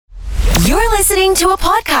listening to a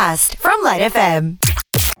podcast from LITE FM.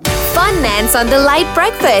 Fun-nance on the LITE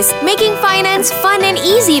Breakfast, making finance fun and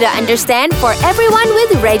easy to understand for everyone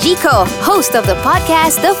with Reggie Koh, host of the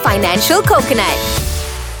podcast, The Financial Coconut.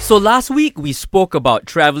 So last week, we spoke about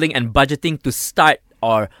traveling and budgeting to start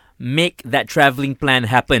or make that traveling plan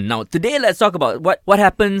happen. Now, today, let's talk about what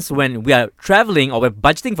happens when we are traveling or we're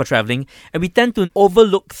budgeting for traveling and we tend to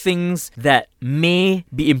overlook things that may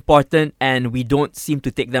be important and we don't seem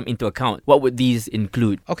to take them into account. What would these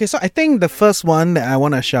include? Okay, so I think the first one that I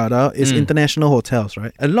want to shout out is international hotels,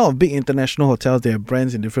 right? A lot of big international hotels, they have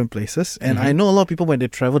brands in different places. And I know a lot of people, when they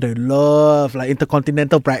travel, they love like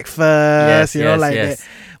intercontinental breakfast, that.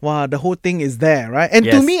 Wow, the whole thing is there, right? And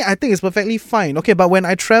to me, I think it's perfectly fine. Okay, but when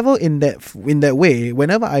I travel in that way,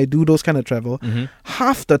 whenever I do those kind of travel,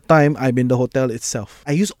 half the time I'm in the hotel itself.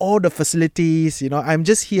 I use all the facilities, I'm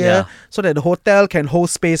just here so that the hotel can hold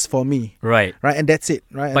space for me. Right. Right, and that's it,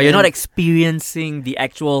 right? But you're not experiencing the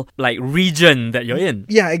actual region that you're in.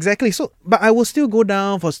 Yeah, exactly. So, but I will still go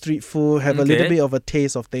down for street food, have a little bit of a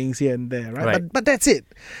taste of things here and there, right? But that's it.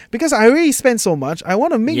 Because I already spent so much, I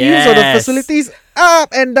want to make use of the facilities up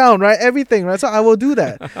and down, right? Everything, right? So I will do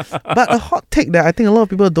that. But a hot take that I think a lot of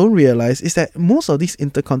people don't realize is that most of these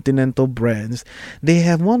intercontinental brands, they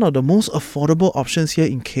have one of the most affordable options here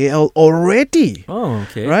in KL already. Oh,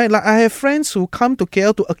 okay. Right? Like I have friends who come to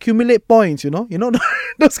KL to accumulate points,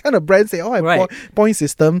 those kind of brands say, I have point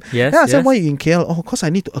system. Yes, I said, why are you in KL? Oh, because I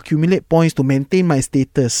need to accumulate points to maintain my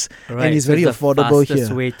status. Right. And it's very affordable here.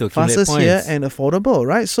 Fastest here and affordable,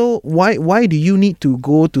 right? So why do you need to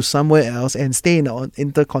go to somewhere else and stay in an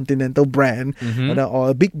intercontinental brand or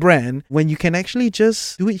a big brand when you can actually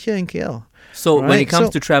just do it here in KL? So when it comes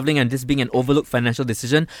to traveling and this being an overlooked financial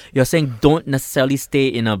decision, you're saying don't necessarily stay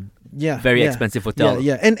in a very expensive hotel.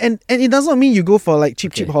 Yeah. And it doesn't mean you go for like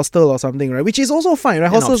cheap hostel or something, right? Which is also fine, right?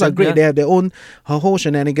 Hostels are great. They have their own whole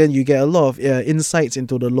shenanigan. You get a lot of insights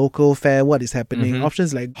into the local fare, what is happening.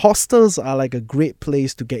 Options like hostels are like a great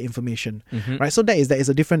place to get information, right? So that is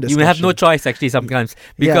a different discussion. You have no choice actually sometimes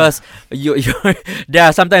because there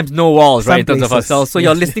are sometimes no walls, right, in terms of hostels. So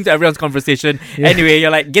you're listening to everyone's conversation. Anyway,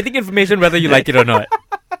 you're like getting information whether you like it or not.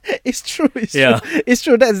 It's true. It's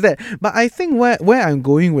true. That's that. But I think where I'm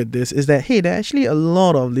going with this is that, hey, there are actually a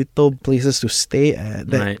lot of little places to stay at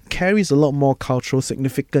that carries a lot more cultural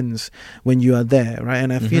significance when you are there, right?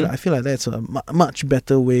 And I feel like that's a much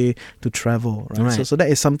better way to travel, right? So that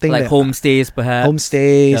is something like that homestays, perhaps.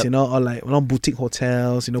 Or like boutique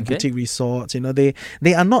hotels, boutique resorts. They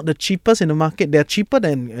are not the cheapest in the market. They're cheaper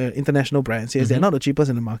than international brands. Yes, they're not the cheapest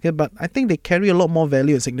in the market, but I think they carry a lot more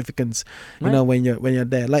value and significance. When you're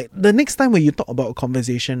there. Like the next time when you talk about a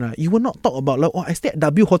conversation, right, you will not talk about like, I stay at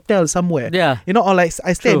W Hotel somewhere. Yeah. Or like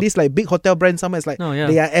I stay at this like big hotel brand somewhere. It's like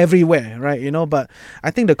they are everywhere, right? But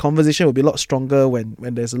I think the conversation will be a lot stronger when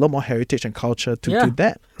there's a lot more heritage and culture to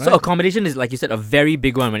that. Right? So accommodation is, like you said, a very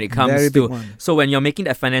big one when it comes to. So when you're making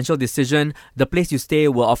that financial decision, the place you stay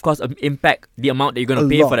will of course impact the amount that you're going to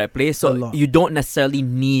pay for that place. So you don't necessarily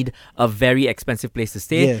need a very expensive place to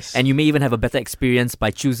stay, and you may even have a better experience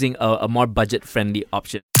by choosing a more budget-friendly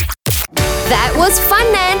option. That was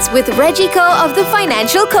Fun-nance with Reggie Koh of The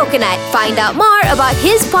Financial Coconut. Find out more about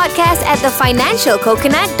his podcast at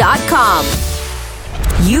thefinancialcoconut.com.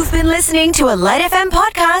 You've been listening to a LITE FM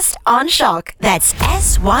podcast on Shock. That's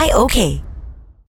SYOK.